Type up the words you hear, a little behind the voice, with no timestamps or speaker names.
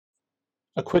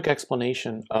A quick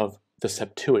explanation of the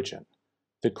Septuagint,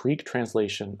 the Greek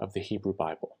translation of the Hebrew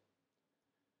Bible.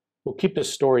 We'll keep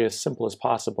this story as simple as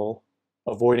possible,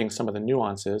 avoiding some of the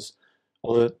nuances,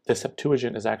 although the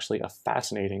Septuagint is actually a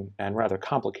fascinating and rather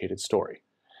complicated story.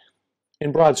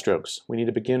 In broad strokes, we need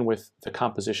to begin with the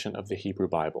composition of the Hebrew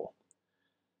Bible.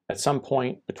 At some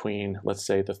point between, let's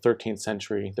say, the 13th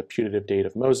century, the putative date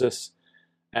of Moses,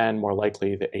 and more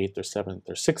likely the 8th or 7th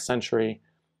or 6th century,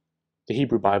 the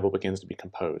Hebrew Bible begins to be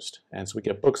composed. And so we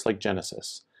get books like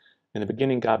Genesis. In the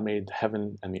beginning, God made the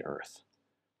heaven and the earth.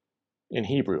 In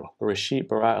Hebrew, Bereshit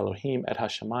bara Elohim et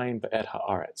hashamayim ve'et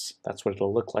haaretz. That's what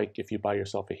it'll look like if you buy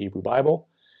yourself a Hebrew Bible.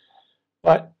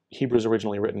 But Hebrew is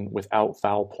originally written without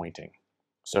vowel pointing.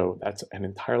 So that's an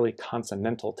entirely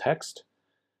consonantal text.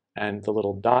 And the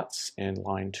little dots in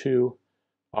line 2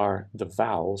 are the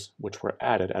vowels which were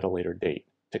added at a later date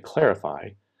to clarify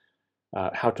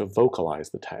how to vocalize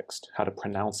the text, how to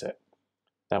pronounce it.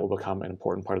 That will become an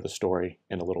important part of the story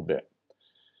in a little bit.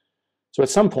 So at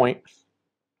some point,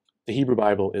 the Hebrew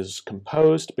Bible is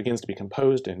composed, begins to be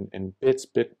composed in bits,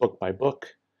 book by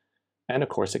book, and of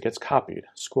course it gets copied.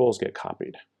 Scrolls get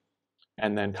copied,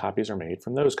 and then copies are made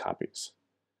from those copies.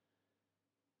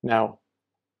 Now,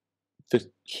 the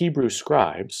Hebrew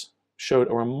scribes showed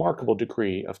a remarkable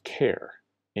degree of care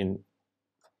in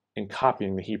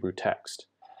copying the Hebrew text.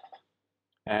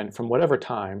 And from whatever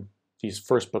time these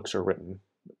first books are written,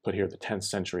 put here the 10th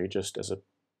century just as an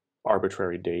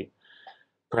arbitrary date,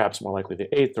 perhaps more likely the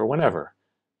 8th or whenever,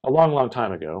 a long, long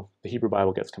time ago, the Hebrew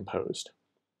Bible gets composed.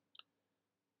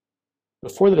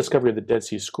 Before the discovery of the Dead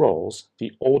Sea Scrolls,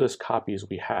 the oldest copies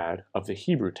we had of the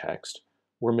Hebrew text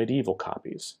were medieval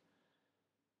copies.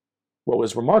 What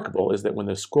was remarkable is that when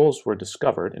the scrolls were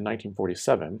discovered in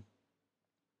 1947,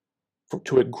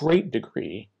 to a great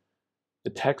degree, the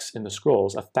texts in the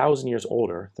scrolls, 1,000 years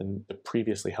older than the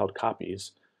previously held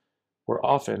copies, were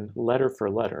often letter for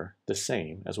letter the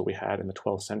same as what we had in the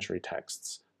 12th century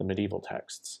texts, the medieval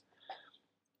texts.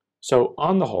 So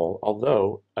on the whole,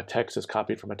 although a text is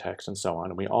copied from a text and so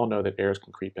on, and we all know that errors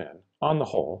can creep in, on the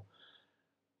whole,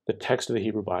 the text of the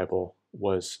Hebrew Bible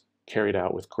was carried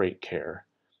out with great care.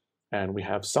 And we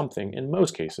have something, in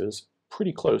most cases,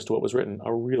 pretty close to what was written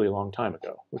a really long time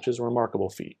ago, which is a remarkable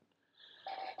feat.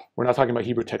 We're not talking about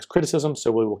Hebrew text criticism,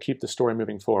 so we will keep the story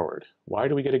moving forward. Why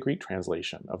do we get a Greek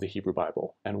translation of the Hebrew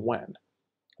Bible, and when?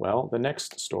 Well, the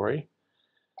next story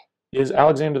is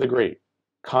Alexander the Great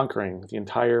conquering the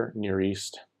entire Near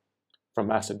East, from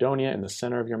Macedonia in the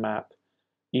center of your map,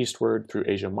 eastward through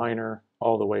Asia Minor,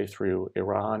 all the way through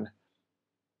Iran,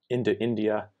 into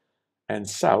India, and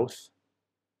south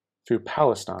through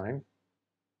Palestine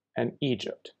and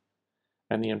Egypt.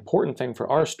 And the important thing for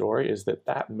our story is that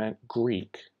that meant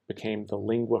Greek became the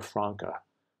lingua franca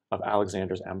of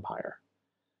Alexander's empire.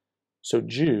 So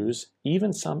Jews,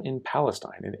 even some in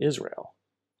Palestine, in Israel,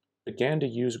 began to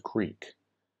use Greek.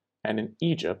 And in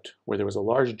Egypt, where there was a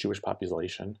large Jewish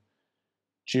population,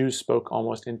 Jews spoke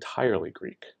almost entirely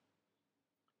Greek.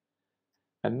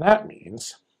 And that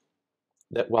means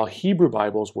that while Hebrew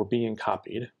Bibles were being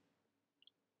copied,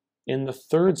 in the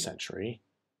 3rd century,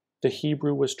 the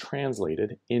Hebrew was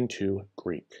translated into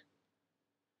Greek.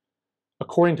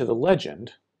 According to the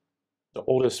legend, the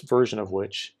oldest version of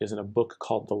which is in a book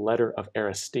called the Letter of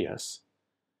Aristeas,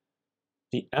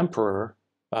 the emperor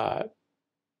of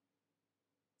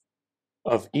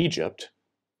Egypt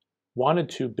wanted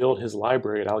to build his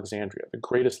library at Alexandria, the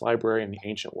greatest library in the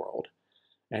ancient world.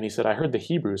 And he said, I heard the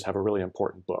Hebrews have a really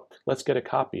important book. Let's get a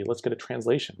copy. Let's get a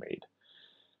translation made.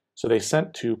 So they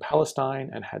sent to Palestine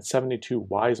and had 72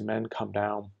 wise men come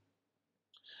down,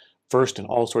 versed in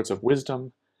all sorts of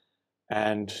wisdom.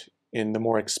 And in the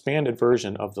more expanded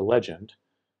version of the legend,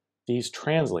 these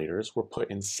translators were put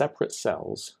in separate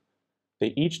cells.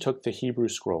 They each took the Hebrew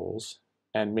scrolls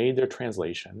and made their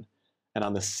translation. And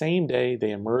on the same day,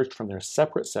 they emerged from their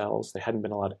separate cells. They hadn't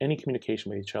been allowed any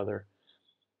communication with each other.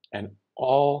 And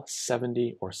all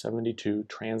 70 or 72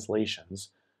 translations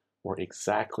were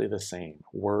exactly the same,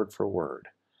 word for word,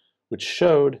 which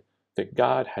showed that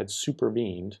God had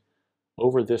supervened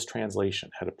over this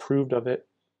translation, had approved of it,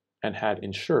 and had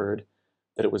ensured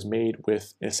that it was made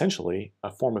with essentially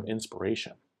a form of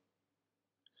inspiration.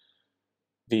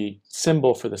 The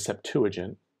symbol for the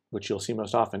Septuagint, which you'll see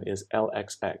most often, is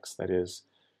LXX, that is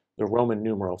the Roman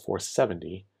numeral for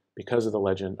 70, because of the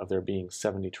legend of there being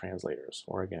 70 translators,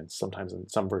 or again, sometimes in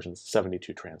some versions,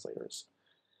 72 translators.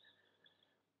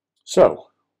 So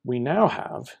we now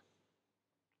have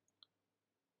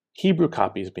Hebrew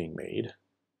copies being made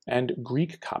and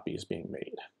Greek copies being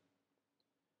made.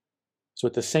 So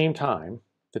at the same time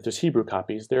that there's Hebrew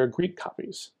copies, there are Greek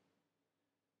copies.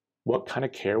 what kind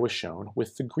of care was shown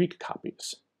with the Greek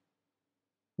copies?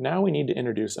 Now we need to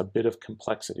introduce a bit of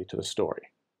complexity to the story.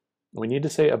 We need to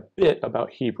say a bit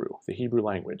about Hebrew, the Hebrew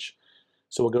language.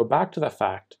 So we'll go back to the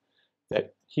fact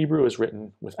that Hebrew is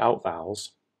written without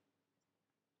vowels,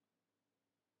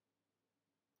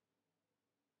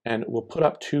 and we'll put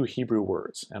up two Hebrew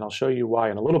words, and I'll show you why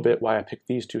in a little bit why I picked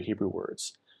these two Hebrew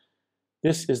words.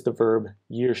 This is the verb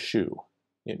yirshu.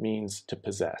 It means to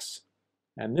possess.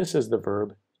 And this is the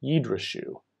verb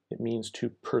yidrashu. It means to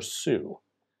pursue.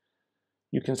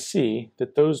 You can see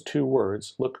that those two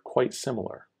words look quite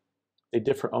similar. They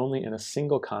differ only in a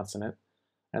single consonant,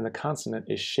 and the consonant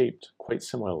is shaped quite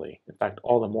similarly. In fact,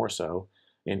 all the more so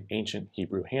in ancient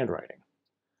Hebrew handwriting.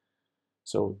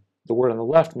 So the word on the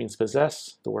left means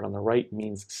possess, the word on the right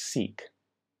means seek.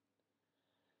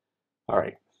 All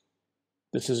right,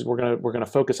 we're gonna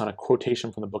focus on a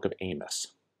quotation from the book of Amos.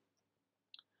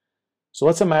 So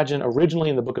let's imagine originally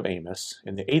in the book of Amos,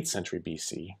 in the 8th century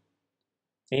BC,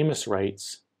 Amos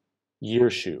writes,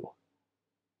 Yirshu,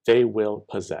 they will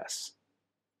possess.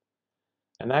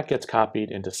 And that gets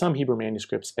copied into some Hebrew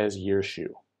manuscripts as Yirshu.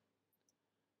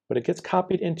 But it gets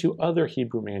copied into other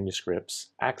Hebrew manuscripts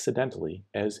accidentally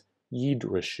as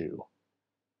Yidrashu.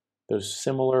 Those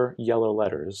similar yellow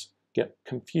letters get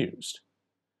confused.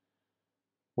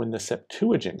 When the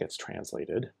Septuagint gets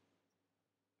translated,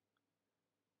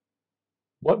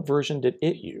 what version did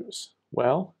it use?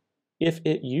 Well, if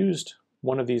it used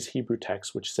one of these Hebrew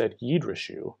texts which said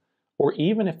Yidrashu, or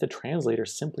even if the translator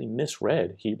simply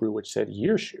misread Hebrew which said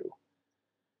Yirshu,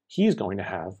 he's going to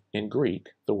have in Greek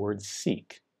the word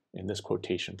seek in this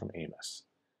quotation from Amos.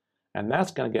 And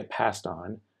that's going to get passed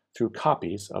on through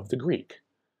copies of the Greek.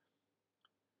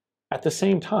 At the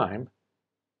same time,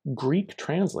 Greek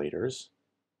translators,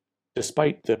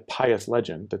 despite the pious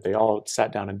legend that they all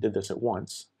sat down and did this at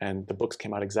once, and the books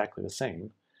came out exactly the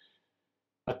same,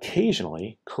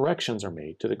 occasionally corrections are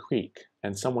made to the Greek,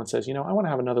 and someone says, you know, I want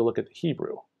to have another look at the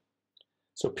Hebrew.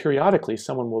 So periodically,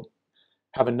 someone will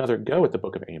have another go at the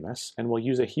book of Amos, and will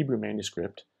use a Hebrew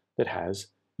manuscript that has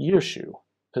Yirshu,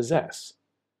 possess.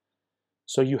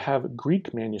 So you have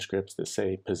Greek manuscripts that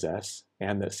say possess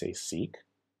and that say seek,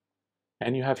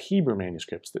 and you have Hebrew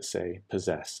manuscripts that say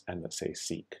possess and that say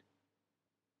seek.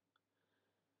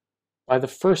 By the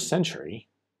 1st century,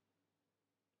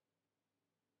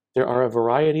 there are a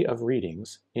variety of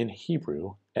readings in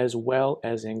Hebrew as well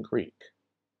as in Greek.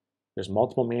 There's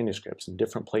multiple manuscripts in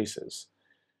different places.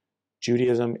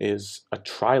 Judaism is a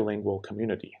trilingual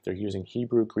community. They're using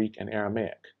Hebrew, Greek, and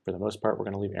Aramaic. For the most part, we're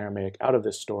going to leave Aramaic out of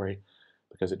this story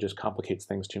because it just complicates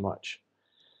things too much.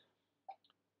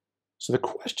 So the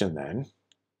question then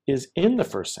is, in the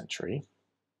 1st century,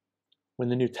 when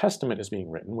the New Testament is being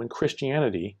written, when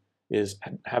Christianity is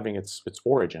having its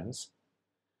origins,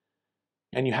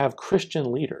 and you have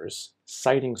Christian leaders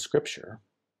citing scripture,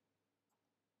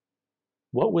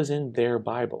 what was in their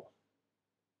Bible?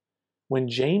 When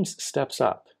James steps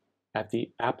up at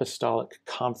the apostolic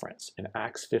conference in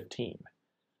Acts 15,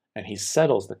 and he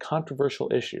settles the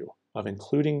controversial issue of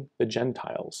including the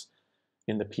Gentiles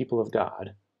in the people of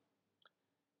God,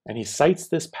 and he cites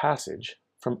this passage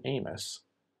from Amos,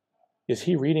 is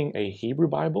he reading a Hebrew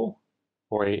Bible,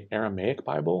 or an Aramaic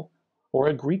Bible, or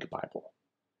a Greek Bible?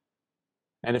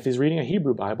 And if he's reading a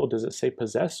Hebrew Bible, does it say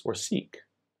possess or seek?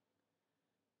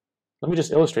 Let me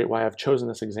just illustrate why I've chosen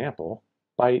this example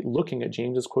by looking at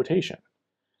James's quotation.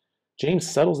 James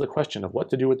settles the question of what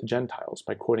to do with the Gentiles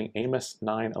by quoting Amos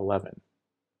 9:11.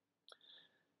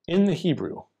 In the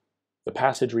Hebrew, the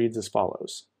passage reads as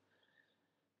follows.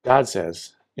 God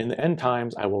says, "In the end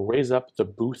times I will raise up the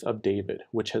booth of David,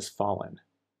 which has fallen.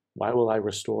 Why will I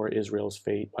restore Israel's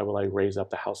fate? Why will I raise up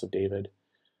the house of David?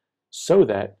 So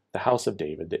that the house of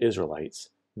David, the Israelites,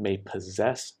 may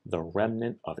possess the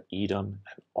remnant of Edom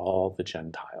and all the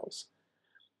Gentiles."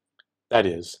 That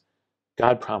is,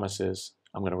 God promises,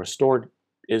 I'm going to restore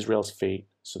Israel's fate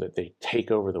so that they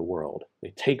take over the world.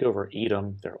 They take over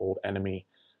Edom, their old enemy,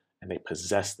 and they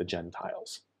possess the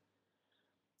Gentiles.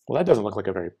 Well, that doesn't look like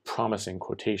a very promising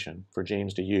quotation for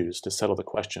James to use to settle the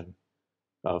question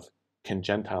of, can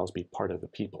Gentiles be part of the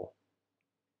people?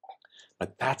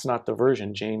 But that's not the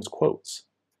version James quotes.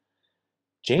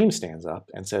 James stands up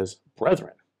and says,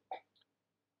 brethren,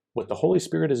 what the Holy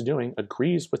Spirit is doing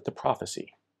agrees with the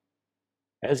prophecy.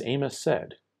 As Amos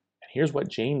said, and here's what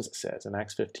James says in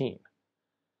Acts 15.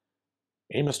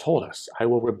 Amos told us, I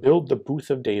will rebuild the booth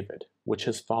of David, which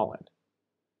has fallen,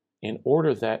 in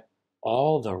order that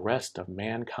all the rest of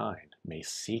mankind may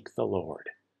seek the Lord,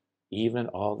 even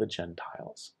all the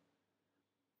Gentiles.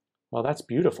 Well, that's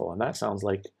beautiful, and that sounds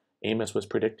like Amos was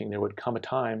predicting there would come a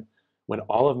time when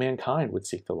all of mankind would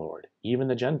seek the Lord, even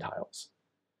the Gentiles.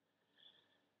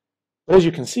 But as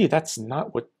you can see, that's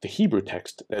not what the Hebrew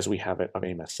text as we have it of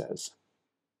Amos says.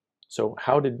 So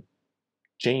how did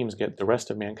James get the rest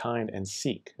of mankind and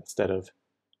seek instead of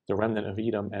the remnant of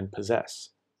Edom and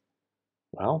possess?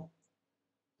 Well,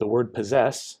 the word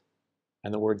possess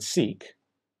and the word seek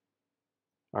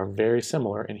are very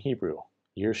similar in Hebrew,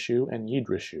 Yirshu and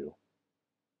Yidrishu.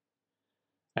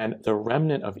 And the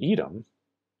remnant of Edom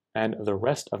and the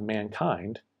rest of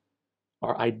mankind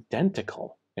are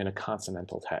identical in a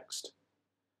consonantal text.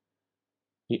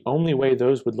 The only way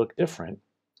those would look different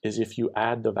is if you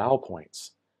add the vowel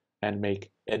points and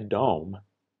make Edom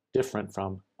different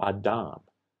from Adam.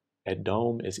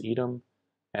 Edom is Edom,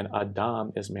 and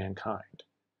Adam is mankind.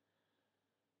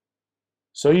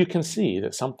 So you can see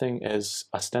that something as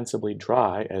ostensibly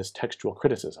dry as textual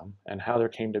criticism and how there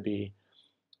came to be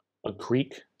a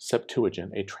Greek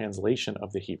Septuagint, a translation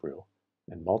of the Hebrew,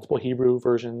 and multiple Hebrew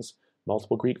versions,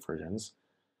 multiple Greek versions,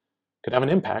 could have an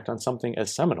impact on something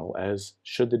as seminal as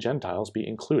should the Gentiles be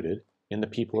included in the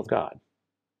people of God.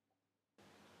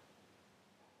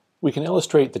 We can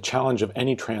illustrate the challenge of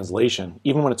any translation,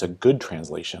 even when it's a good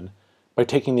translation, by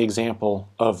taking the example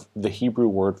of the Hebrew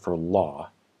word for law,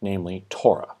 namely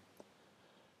Torah.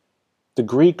 The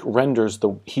Greek renders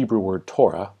the Hebrew word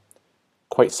Torah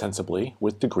quite sensibly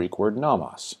with the Greek word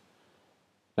nomos.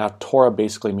 Now, Torah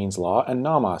basically means law, and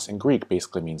nomos in Greek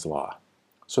basically means law.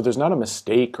 So there's not a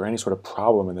mistake or any sort of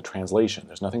problem in the translation.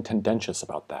 There's nothing tendentious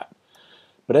about that.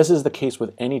 But as is the case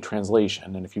with any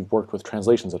translation, and if you've worked with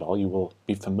translations at all, you will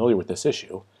be familiar with this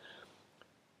issue,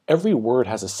 every word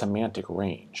has a semantic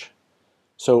range.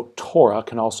 So Torah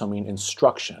can also mean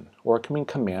instruction, or it can mean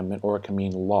commandment, or it can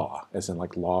mean law, as in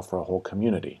like law for a whole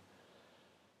community.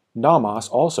 Nomos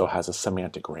also has a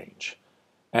semantic range,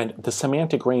 and the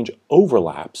semantic range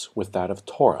overlaps with that of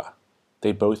Torah.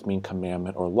 They both mean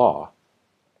commandment or law,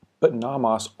 but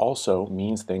nomos also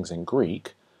means things in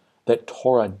Greek that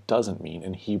Torah doesn't mean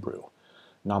in Hebrew.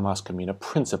 Nomos can mean a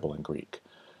principle in Greek.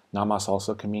 Nomos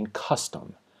also can mean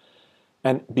custom.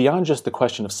 And beyond just the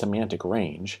question of semantic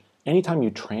range, anytime you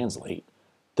translate,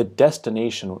 the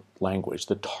destination language,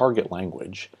 the target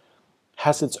language,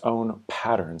 has its own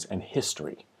patterns and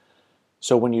history.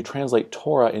 So when you translate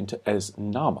Torah as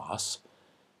nomos,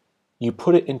 you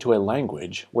put it into a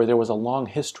language where there was a long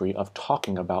history of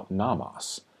talking about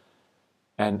nomos.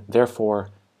 And therefore,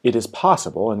 it is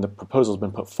possible, and the proposal has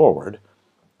been put forward,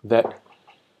 that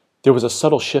there was a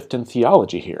subtle shift in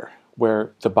theology here,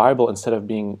 where the Bible, instead of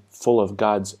being full of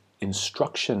God's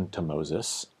instruction to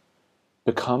Moses,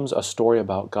 becomes a story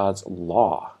about God's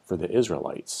law for the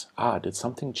Israelites. Did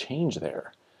something change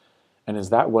there? And is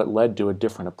that what led to a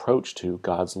different approach to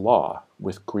God's law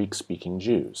with Greek-speaking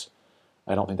Jews?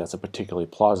 I don't think that's a particularly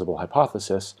plausible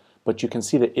hypothesis, but you can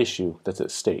see the issue that's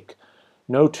at stake.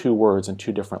 No two words in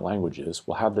two different languages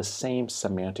will have the same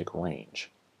semantic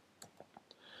range.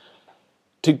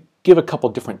 To give a couple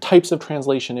different types of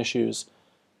translation issues,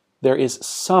 there is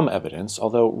some evidence,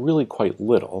 although really quite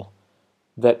little,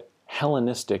 that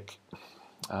Hellenistic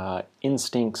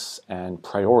instincts and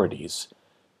priorities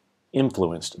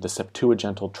influenced the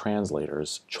Septuagintal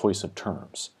translators' choice of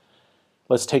terms.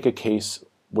 Let's take a case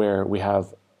where we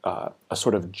have a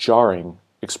sort of jarring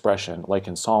expression, like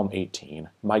in Psalm 18,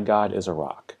 "My God is a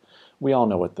rock." We all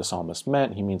know what the psalmist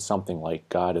meant. He means something like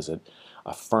God is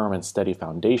a firm and steady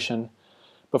foundation.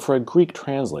 But for a Greek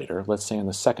translator, let's say in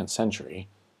the 2nd century,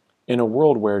 in a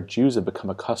world where Jews have become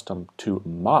accustomed to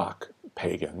mock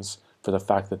pagans for the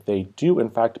fact that they do in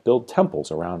fact build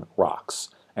temples around rocks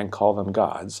and call them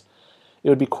gods, it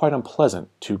would be quite unpleasant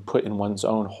to put in one's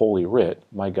own holy writ,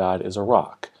 "My God is a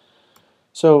rock."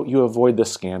 So you avoid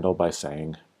this scandal by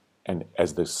saying, and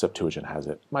as the Septuagint has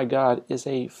it, "My God is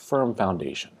a firm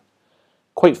foundation."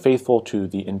 Quite faithful to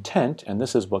the intent, and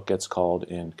this is what gets called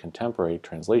in contemporary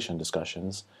translation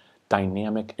discussions,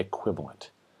 dynamic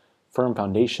equivalent. Firm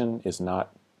foundation is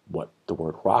not what the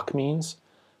word rock means,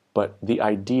 but the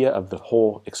idea of the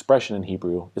whole expression in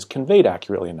Hebrew is conveyed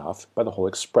accurately enough by the whole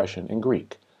expression in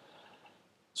Greek.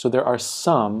 So there are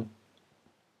some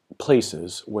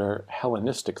places where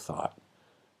Hellenistic thought,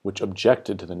 which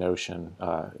objected to the notion,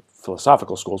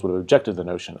 philosophical schools would have objected to the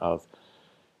notion of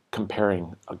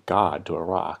comparing a god to a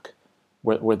rock,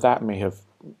 where that may have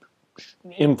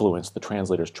influenced the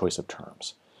translator's choice of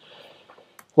terms.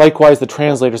 Likewise, the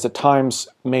translators at times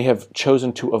may have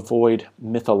chosen to avoid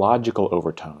mythological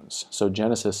overtones. So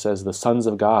Genesis says, "The sons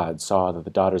of God saw that the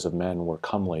daughters of men were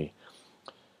comely."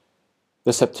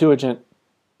 The Septuagint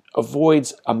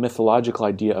avoids a mythological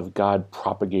idea of God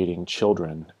propagating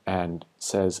children and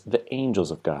says the angels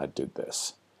of God did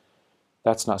this.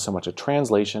 That's not so much a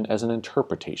translation as an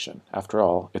interpretation. After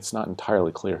all, it's not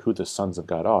entirely clear who the sons of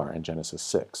God are in Genesis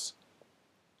 6.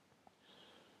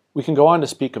 We can go on to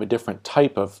speak of a different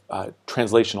type of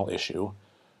translational issue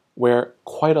where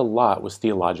quite a lot was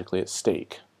theologically at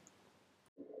stake.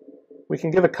 We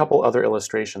can give a couple other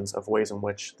illustrations of ways in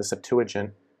which the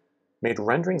Septuagint made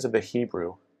renderings of the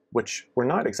Hebrew which were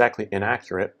not exactly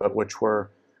inaccurate, but which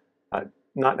were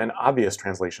not an obvious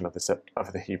translation of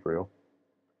the Hebrew,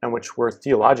 and which were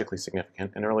theologically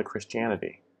significant in early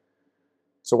Christianity.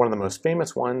 So one of the most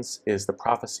famous ones is the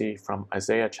prophecy from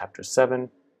Isaiah chapter 7,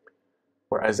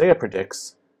 where Isaiah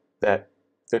predicts that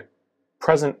the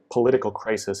present political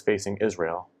crisis facing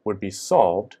Israel would be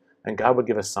solved and God would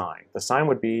give a sign. The sign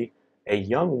would be a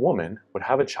young woman would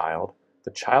have a child,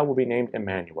 the child will be named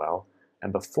Emmanuel,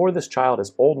 and before this child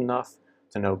is old enough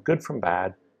to know good from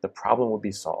bad, the problem will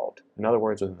be solved. In other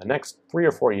words, within the next 3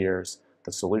 or 4 years,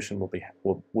 the solution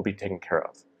will be taken care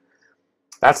of.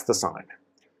 That's the sign.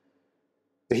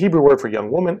 The Hebrew word for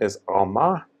young woman is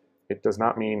alma. It does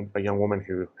not mean a young woman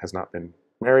who has not been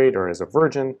married or is a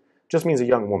virgin. It just means a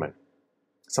young woman,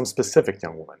 some specific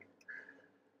young woman.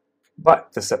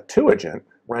 But the Septuagint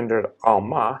rendered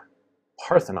alma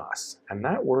parthenos, and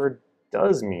that word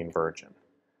does mean virgin.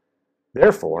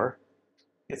 Therefore,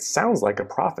 it sounds like a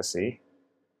prophecy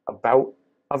about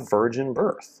a virgin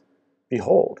birth.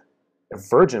 Behold, a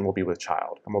virgin will be with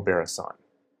child and will bear a son.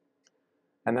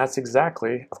 And that's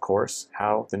exactly, of course,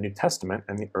 how the New Testament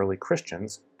and the early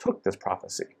Christians took this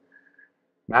prophecy.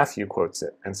 Matthew quotes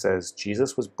it and says,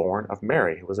 Jesus was born of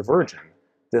Mary, who was a virgin.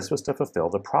 This was to fulfill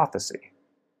the prophecy.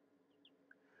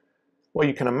 Well,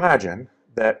 you can imagine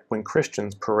that when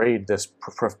Christians parade this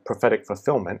prophetic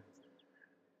fulfillment,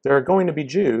 there are going to be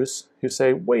Jews who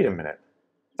say, wait a minute,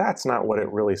 that's not what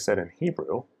it really said in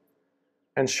Hebrew.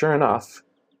 And sure enough,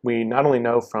 we not only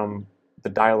know from the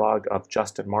dialogue of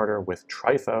Justin Martyr with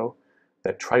Trypho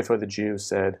that Trypho the Jew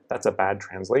said that's a bad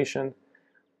translation,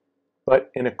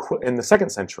 but in the 2nd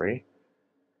century,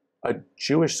 a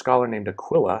Jewish scholar named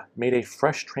Aquila made a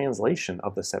fresh translation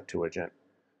of the Septuagint.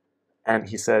 And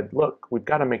he said, look, we've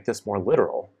got to make this more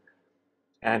literal.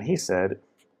 And he said,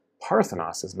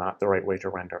 parthenos is not the right way to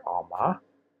render alma.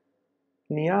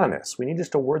 Neanis, we need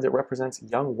just a word that represents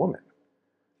young woman.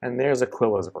 And there's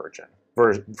Aquila's version.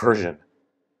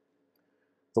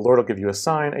 The Lord will give you a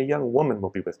sign, a young woman will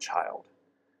be with child.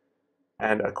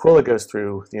 And Aquila goes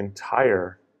through the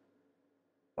entire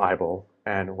Bible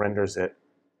and renders it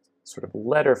sort of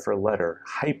letter for letter,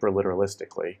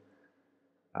 hyper-literalistically.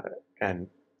 And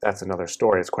that's another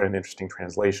story. It's quite an interesting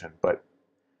translation. But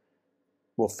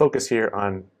we'll focus here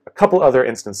on a couple other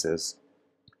instances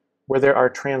where there are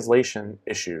translation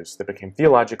issues that became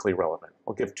theologically relevant.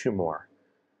 I'll give 2 more.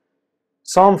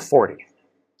 Psalm 40.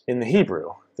 In the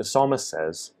Hebrew, the psalmist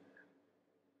says,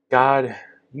 God,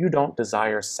 you don't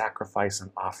desire sacrifice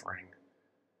and offering,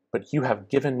 but you have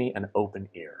given me an open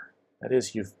ear. That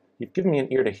is, you've given me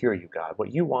an ear to hear you, God.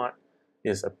 What you want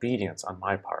is obedience on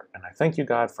my part. And I thank you,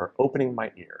 God, for opening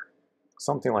my ear.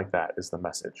 Something like that is the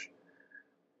message.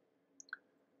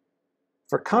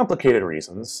 For complicated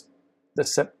reasons, the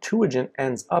Septuagint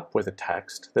ends up with a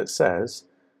text that says,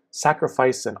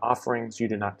 sacrifice and offerings you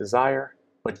do not desire,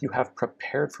 but you have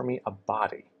prepared for me a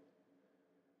body.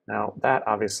 Now, that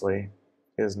obviously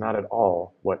is not at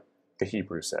all what the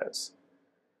Hebrew says.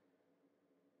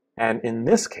 And in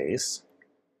this case,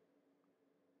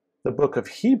 the book of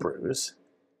Hebrews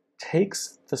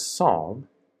takes the psalm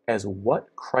as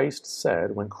what Christ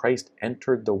said when Christ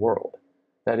entered the world.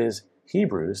 That is,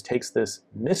 Hebrews takes this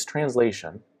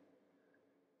mistranslation,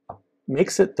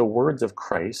 makes it the words of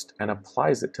Christ, and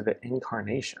applies it to the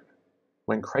incarnation.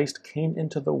 When Christ came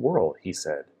into the world, he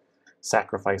said,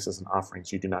 sacrifices and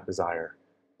offerings you do not desire,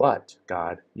 but,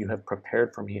 God, you have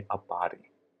prepared for me a body.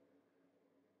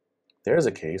 There's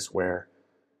a case where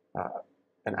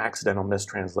an accidental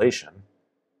mistranslation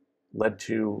led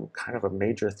to kind of a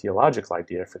major theological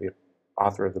idea for the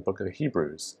author of the book of the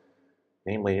Hebrews.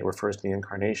 Namely, it refers to the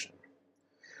incarnation.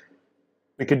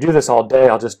 We could do this all day.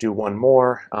 I'll just do one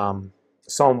more.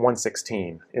 Psalm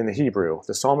 116. In the Hebrew,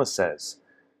 the psalmist says,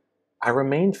 I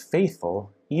remained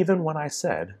faithful even when I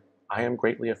said, I am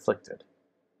greatly afflicted.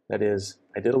 That is,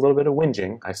 I did a little bit of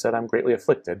whinging. I said I'm greatly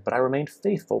afflicted, but I remained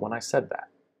faithful when I said that.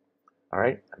 All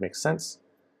right, that makes sense.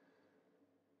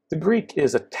 The Greek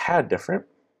is a tad different.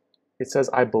 It says,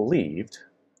 I believed.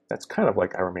 That's kind of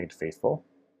like I remained faithful.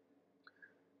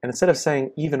 And instead of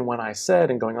saying, even when I said,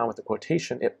 and going on with the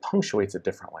quotation, it punctuates it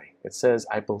differently. It says,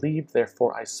 I believed,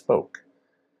 therefore I spoke.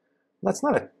 That's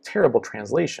not a terrible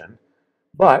translation,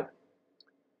 but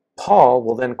Paul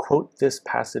will then quote this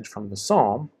passage from the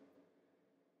Psalm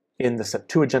in the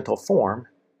Septuagintal form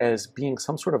as being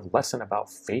some sort of lesson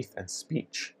about faith and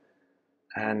speech.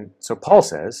 And so Paul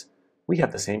says, we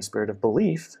have the same spirit of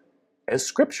belief as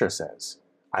Scripture says.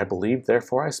 I believed,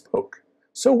 therefore I spoke.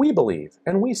 So we believe,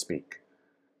 and we speak.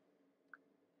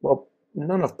 Well,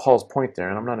 none of Paul's point there,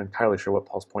 and I'm not entirely sure what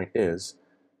Paul's point is,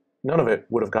 none of it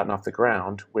would have gotten off the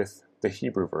ground with the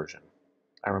Hebrew version.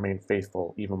 I remain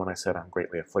faithful even when I said I'm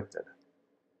greatly afflicted.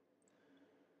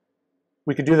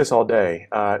 We could do this all day.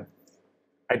 I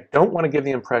don't want to give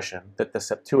the impression that the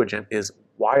Septuagint is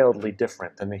wildly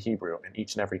different than the Hebrew in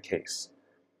each and every case.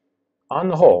 On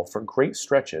the whole, for great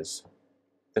stretches,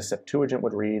 the Septuagint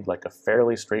would read like a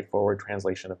fairly straightforward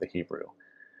translation of the Hebrew.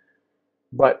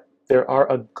 But there are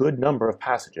a good number of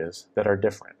passages that are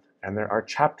different, and there are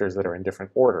chapters that are in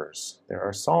different orders. There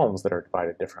are psalms that are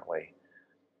divided differently.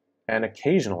 And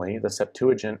occasionally, the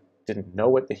Septuagint didn't know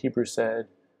what the Hebrew said,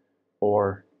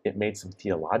 or it made some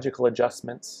theological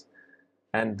adjustments,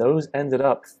 and those ended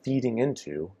up feeding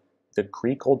into the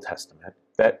Greek Old Testament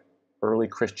that early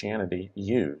Christianity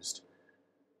used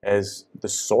as the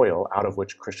soil out of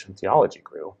which Christian theology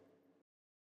grew.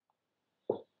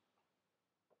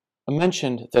 I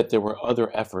mentioned that there were other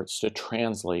efforts to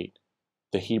translate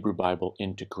the Hebrew Bible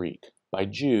into Greek by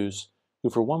Jews who,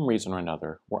 for one reason or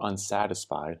another, were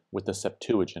unsatisfied with the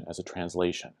Septuagint as a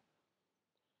translation.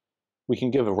 We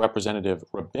can give a representative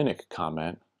rabbinic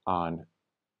comment on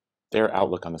their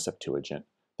outlook on the Septuagint.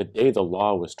 The day the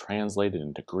law was translated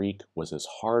into Greek was as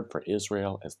hard for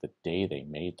Israel as the day they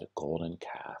made the golden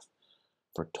calf,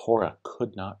 for Torah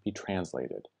could not be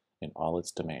translated in all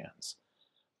its demands.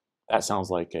 That sounds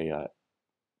like a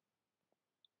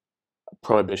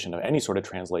prohibition of any sort of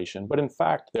translation, but in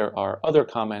fact there are other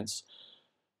comments.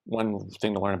 One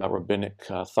thing to learn about rabbinic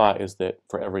thought is that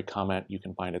for every comment you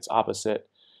can find its opposite.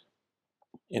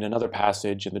 In another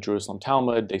passage in the Jerusalem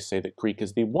Talmud, they say that Greek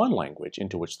is the one language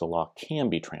into which the law can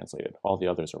be translated. All the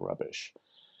others are rubbish.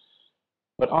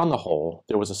 But on the whole,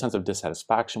 there was a sense of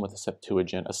dissatisfaction with the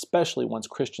Septuagint, especially once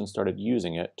Christians started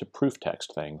using it to proof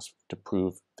text things, to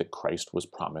prove that Christ was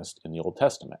promised in the Old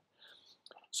Testament.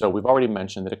 So we've already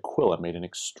mentioned that Aquila made an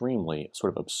extremely,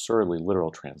 sort of absurdly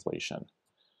literal translation.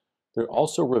 There are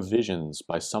also revisions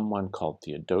by someone called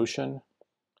Theodotion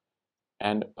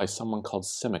and by someone called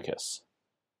Symmachus.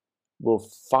 We'll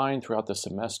find throughout the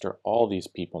semester all these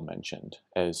people mentioned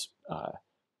as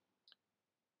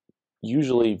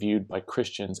usually viewed by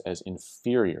Christians as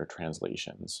inferior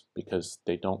translations because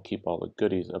they don't keep all the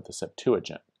goodies of the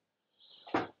Septuagint.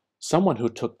 Someone who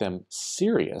took them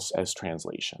serious as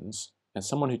translations and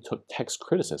someone who took text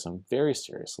criticism very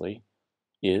seriously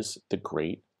is the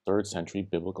great 3rd century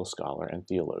biblical scholar and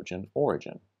theologian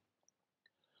Origen.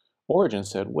 Origen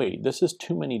said, wait, this is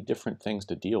too many different things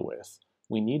to deal with.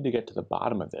 We need to get to the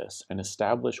bottom of this and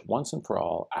establish once and for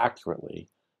all accurately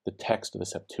the text of the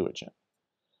Septuagint.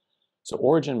 So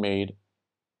Origen made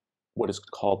what is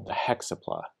called the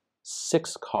Hexapla,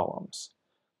 6 columns.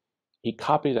 He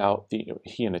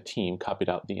and a team copied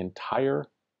out the entire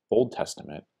Old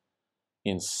Testament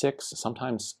in 6,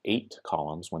 sometimes 8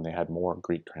 columns when they had more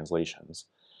Greek translations.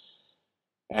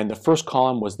 And the first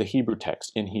column was the Hebrew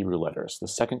text in Hebrew letters. The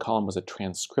second column was a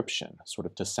transcription, sort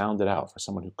of to sound it out for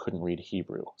someone who couldn't read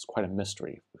Hebrew. It's quite a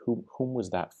mystery. Whom was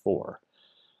that for?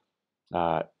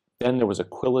 Then there was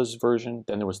Aquila's version,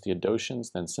 then there was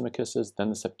Theodotion's, then Symmachus's, then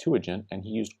the Septuagint, and he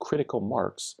used critical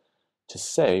marks to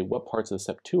say what parts of the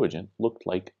Septuagint looked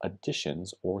like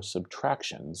additions or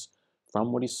subtractions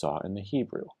from what he saw in the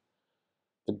Hebrew.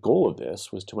 The goal of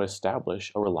this was to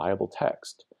establish a reliable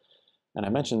text. And I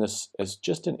mention this as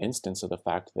just an instance of the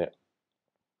fact that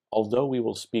although we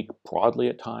will speak broadly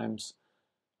at times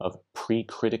of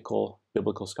pre-critical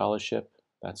biblical scholarship,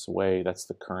 that's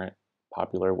the current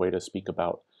popular way to speak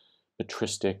about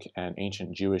patristic and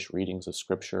ancient Jewish readings of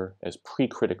Scripture as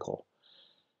pre-critical,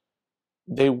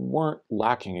 they weren't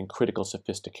lacking in critical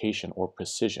sophistication or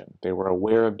precision. They were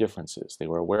aware of differences. They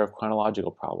were aware of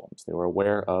chronological problems. They were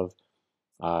aware of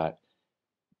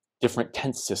different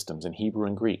tense systems in Hebrew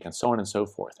and Greek, and so on and so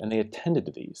forth. And they attended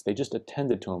to these. They just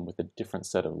attended to them with a different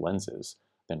set of lenses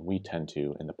than we tend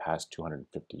to in the past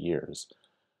 250 years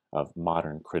of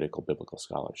modern critical biblical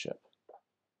scholarship.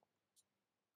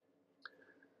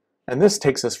 And this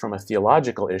takes us from a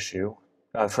theological issue,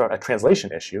 from a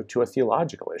translation issue, to a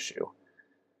theological issue.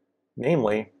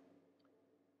 Namely,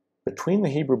 between the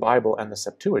Hebrew Bible and the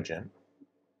Septuagint,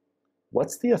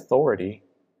 what's the authority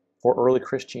for early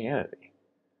Christianity?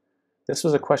 This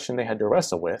was a question they had to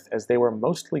wrestle with, as they were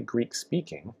mostly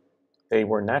Greek-speaking. They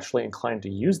were naturally inclined to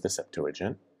use the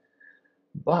Septuagint,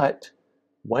 but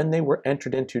when they were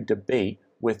entered into debate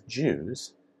with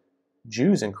Jews,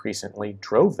 Jews increasingly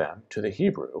drove them to the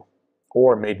Hebrew,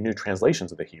 or made new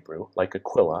translations of the Hebrew, like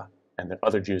Aquila, and the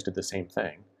other Jews did the same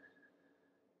thing,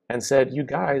 and said, you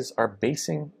guys are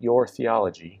basing your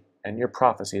theology and your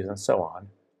prophecies and so on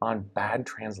bad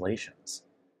translations.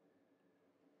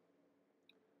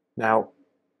 Now,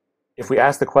 if we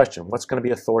ask the question, what's going to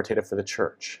be authoritative for the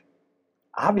church?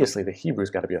 Obviously, the Hebrew's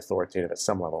got to be authoritative at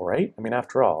some level, right? I mean,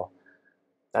 after all,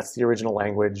 that's the original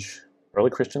language. Early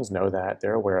Christians know that.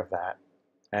 They're aware of that.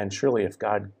 And surely if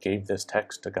God gave this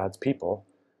text to God's people,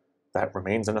 that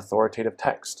remains an authoritative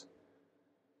text.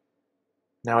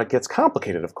 Now, it gets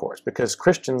complicated, of course, because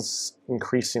Christians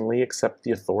increasingly accept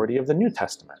the authority of the New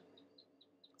Testament.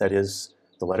 That is,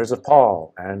 the letters of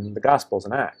Paul and the Gospels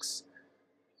and Acts.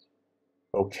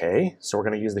 Okay, so we're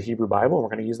going to use the Hebrew Bible and we're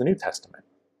going to use the New Testament.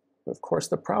 But of course,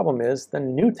 the problem is the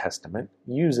New Testament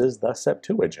uses the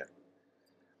Septuagint.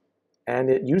 And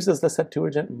it uses the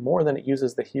Septuagint more than it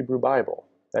uses the Hebrew Bible.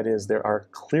 That is, there are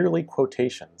clearly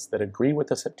quotations that agree with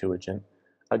the Septuagint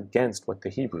against what the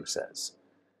Hebrew says.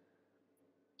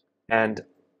 And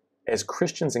as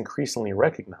Christians increasingly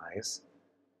recognize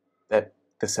that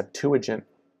the Septuagint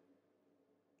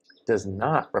does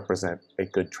not represent a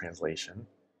good translation,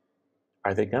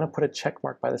 are they going to put a check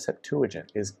mark by the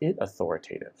Septuagint? Is it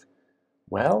authoritative?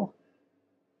 Well,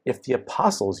 if the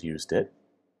apostles used it,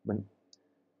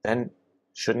 then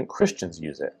shouldn't Christians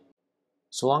use it?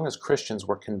 So long as Christians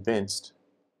were convinced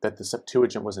that the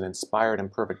Septuagint was an inspired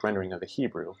and perfect rendering of the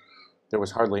Hebrew, there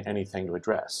was hardly anything to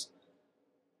address.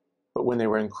 But when they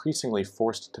were increasingly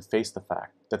forced to face the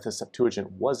fact that the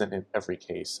Septuagint wasn't in every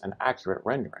case an accurate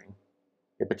rendering,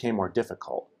 it became more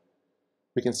difficult.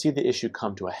 We can see the issue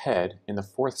come to a head in the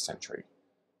 4th century,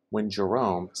 when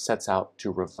Jerome sets out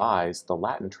to revise the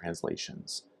Latin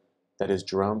translations. That is,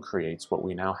 Jerome creates what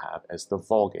we now have as the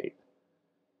Vulgate.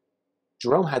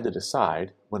 Jerome had to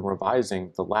decide, when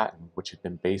revising the Latin which had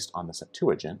been based on the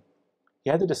Septuagint, he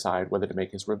had to decide whether to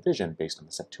make his revision based on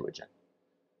the Septuagint.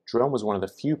 Jerome was one of the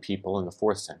few people in the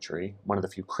 4th century, one of the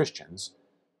few Christians,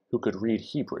 who could read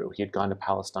Hebrew. He had gone to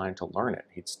Palestine to learn it.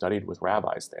 He'd studied with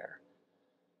rabbis there.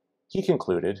 He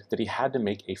concluded that he had to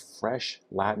make a fresh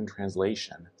Latin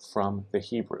translation from the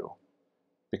Hebrew,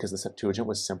 because the Septuagint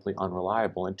was simply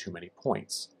unreliable in too many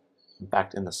points. In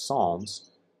fact, in the Psalms,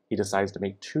 he decides to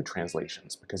make 2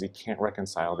 translations because he can't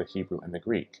reconcile the Hebrew and the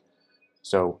Greek.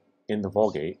 So in the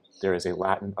Vulgate, there is a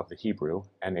Latin of the Hebrew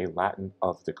and a Latin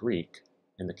of the Greek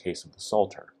in the case of the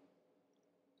Psalter.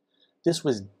 This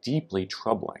was deeply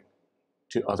troubling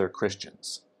to other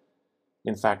Christians.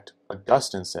 In fact,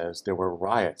 Augustine says there were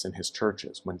riots in his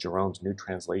churches when Jerome's new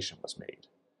translation was made.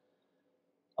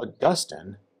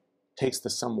 Augustine takes the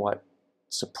somewhat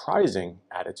surprising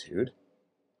attitude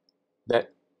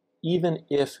that even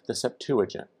if the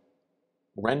Septuagint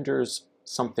renders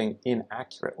something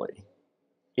inaccurately,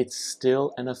 it's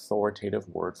still an authoritative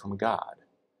word from God.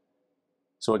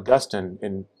 So Augustine,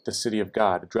 in The City of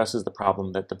God, addresses the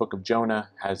problem that the book of Jonah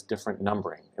has different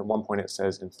numbering. At one point it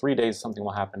says in 3 days something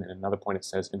will happen, and at another point it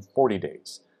says in 40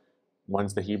 days.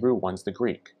 One's the Hebrew, one's the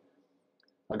Greek.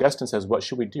 Augustine says, what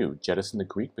should we do? Jettison the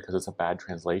Greek because it's a bad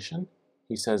translation?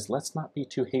 He says, let's not be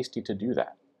too hasty to do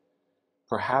that.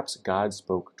 Perhaps God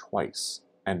spoke twice,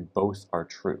 and both are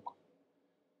true.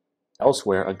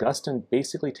 Elsewhere, Augustine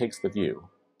basically takes the view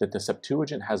that the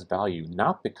Septuagint has value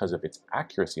not because of its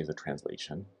accuracy as a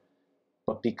translation,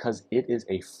 but because it is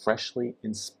a freshly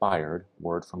inspired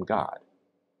word from God.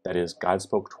 That is, God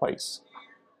spoke twice,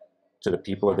 to the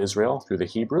people of Israel through the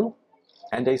Hebrew,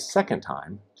 and a second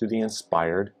time through the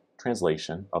inspired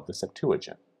translation of the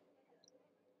Septuagint.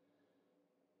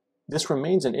 This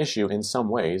remains an issue in some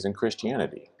ways in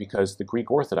Christianity, because the Greek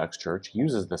Orthodox Church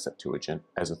uses the Septuagint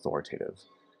as authoritative,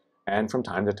 and from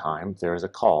time to time there is a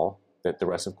call that the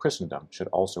rest of Christendom should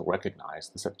also recognize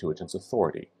the Septuagint's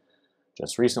authority.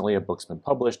 Just recently, a book's been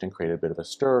published and created a bit of a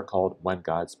stir called When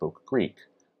God Spoke Greek,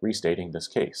 restating this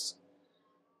case.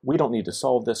 We don't need to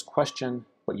solve this question,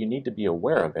 but you need to be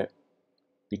aware of it,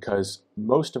 because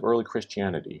most of early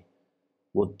Christianity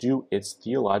will do its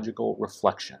theological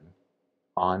reflection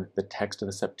on the text of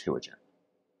the Septuagint,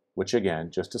 which again,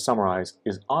 just to summarize,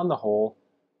 is on the whole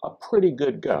a pretty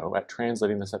good go at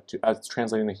translating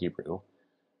the Hebrew,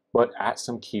 but at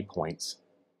some key points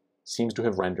seems to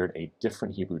have rendered a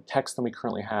different Hebrew text than we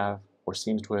currently have, or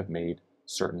seems to have made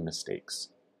certain mistakes.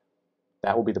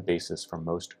 That will be the basis for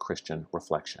most Christian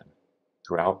reflection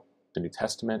throughout the New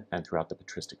Testament and throughout the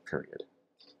patristic period.